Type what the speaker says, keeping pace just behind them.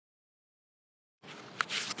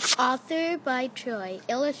Authored by Troy,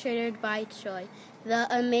 illustrated by Troy. The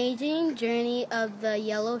Amazing Journey of the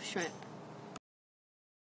Yellow Shrimp.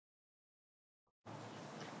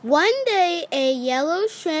 One day, a yellow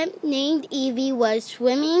shrimp named Evie was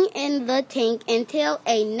swimming in the tank until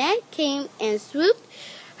a net came and swooped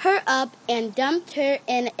her up and dumped her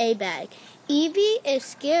in a bag. Evie is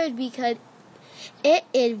scared because it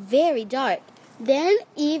is very dark. Then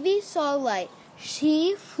Evie saw light.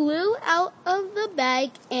 She flew out of the bag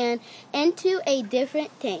and into a different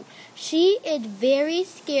tank. She is very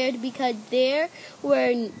scared because there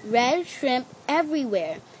were red shrimp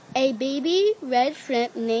everywhere. A baby red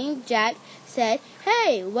shrimp named Jack said,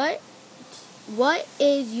 "Hey, what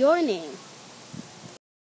is your name?"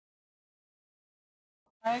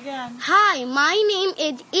 Again. "Hi, my name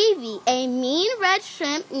is Evie." A mean red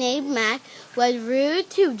shrimp named Mac was rude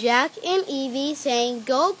to Jack and Evie, saying,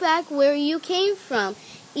 "Go back where you came from."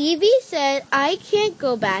 Evie said, "I can't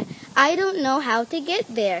go back. I don't know how to get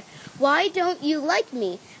there." "Why don't you like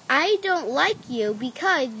me?" "I don't like you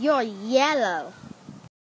because you're yellow."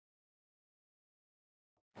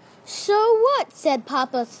 "So what?" said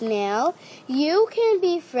Papa Snail. "You can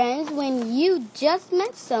be friends when you just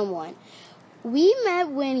met someone. We met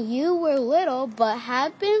when you were little, but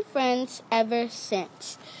have been friends ever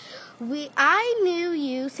since. I knew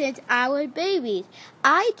you since I was babies.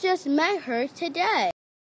 I just met her today."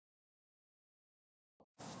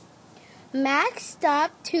 Max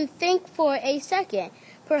stopped to think for a second.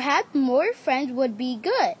 Perhaps more friends would be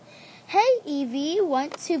good. "Hey, Evie,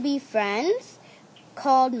 want to be friends?"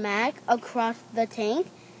 called Mac across the tank.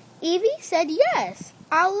 Evie said, "Yes,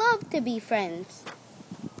 I'd love to be friends."